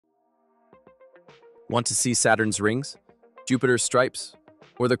Want to see Saturn's rings, Jupiter's stripes,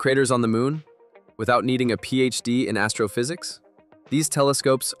 or the craters on the moon without needing a PhD in astrophysics? These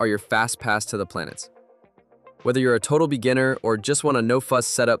telescopes are your fast pass to the planets. Whether you're a total beginner or just want a no-fuss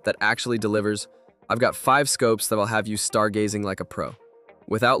setup that actually delivers, I've got 5 scopes that will have you stargazing like a pro,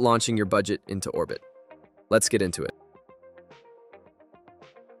 without launching your budget into orbit. Let's get into it.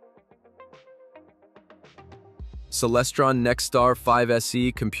 Celestron NexStar 5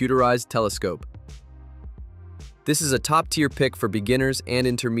 SE Computerized Telescope. This is a top-tier pick for beginners and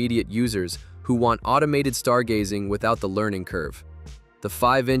intermediate users who want automated stargazing without the learning curve. The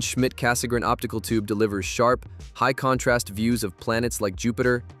 5-inch Schmidt-Cassegrain optical tube delivers sharp, high-contrast views of planets like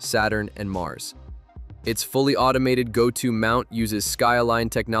Jupiter, Saturn, and Mars. Its fully automated go-to mount uses sky-align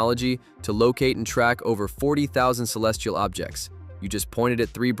technology to locate and track over 40,000 celestial objects. You just point it at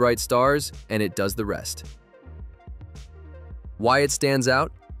 3 bright stars, and it does the rest. Why it stands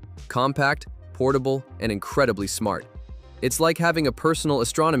out? Compact, portable, and incredibly smart. It's like having a personal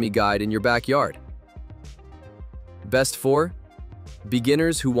astronomy guide in your backyard. Best for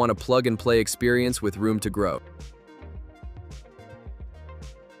beginners who want a plug-and-play experience with room to grow.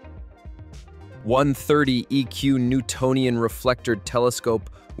 130 EQ Newtonian reflector telescope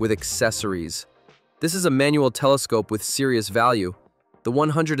with accessories. This is a manual telescope with serious value. The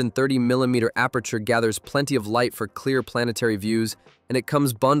 130mm aperture gathers plenty of light for clear planetary views, and it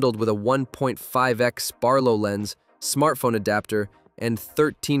comes bundled with a 1.5x Barlow lens, smartphone adapter, and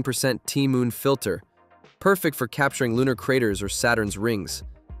 13% T-Moon filter, perfect for capturing lunar craters or Saturn's rings.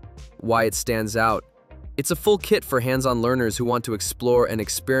 Why it stands out? It's a full kit for hands-on learners who want to explore and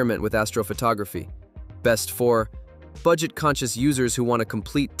experiment with astrophotography. Best for budget-conscious users who want a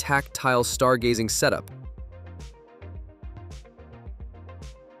complete tactile stargazing setup.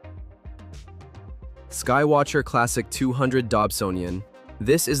 Skywatcher Classic 200 Dobsonian.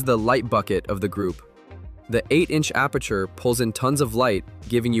 This is the light bucket of the group. The 8-inch aperture pulls in tons of light,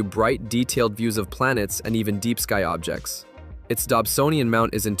 giving you bright, detailed views of planets and even deep sky objects. Its Dobsonian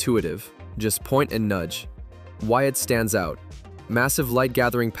mount is intuitive. Just point and nudge. Why it stands out? Massive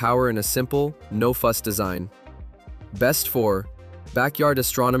light-gathering power in a simple, no-fuss design. Best for backyard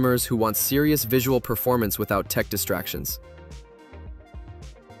astronomers who want serious visual performance without tech distractions.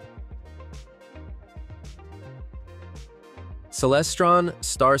 Celestron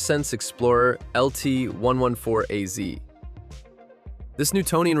StarSense Explorer LT114AZ. This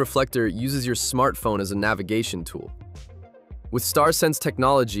Newtonian reflector uses your smartphone as a navigation tool. With StarSense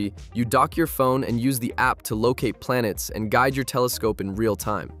technology, you dock your phone and use the app to locate planets and guide your telescope in real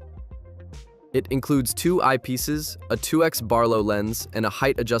time. It includes 2 eyepieces, a 2x Barlow lens, and a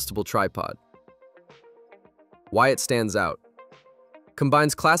height-adjustable tripod. Why it stands out?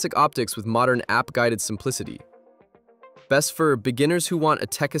 Combines classic optics with modern app-guided simplicity. Best for beginners who want a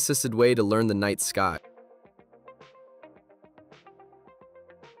tech-assisted way to learn the night sky.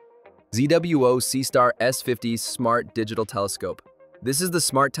 ZWO Seestar S50 Smart Digital Telescope. This is the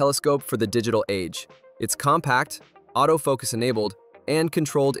smart telescope for the digital age. It's compact, autofocus enabled, and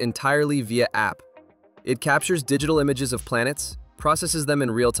controlled entirely via app. It captures digital images of planets, processes them in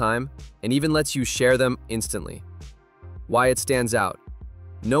real time, and even lets you share them instantly. Why it stands out?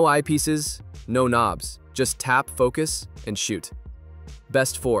 No eyepieces, no knobs. Just tap, focus, and shoot.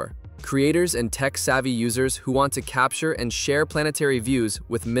 Best for creators and tech-savvy users who want to capture and share planetary views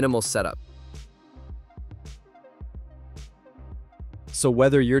with minimal setup. So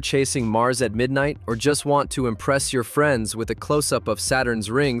whether you're chasing Mars at midnight or just want to impress your friends with a close-up of Saturn's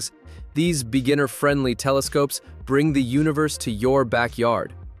rings, these beginner-friendly telescopes bring the universe to your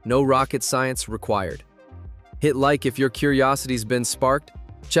backyard. No rocket science required. Hit like if your curiosity's been sparked.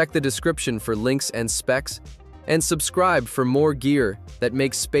 Check the description for links and specs, and subscribe for more gear that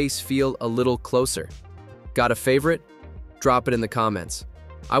makes space feel a little closer. Got a favorite? Drop it in the comments.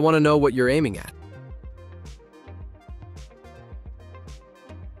 I want to know what you're aiming at.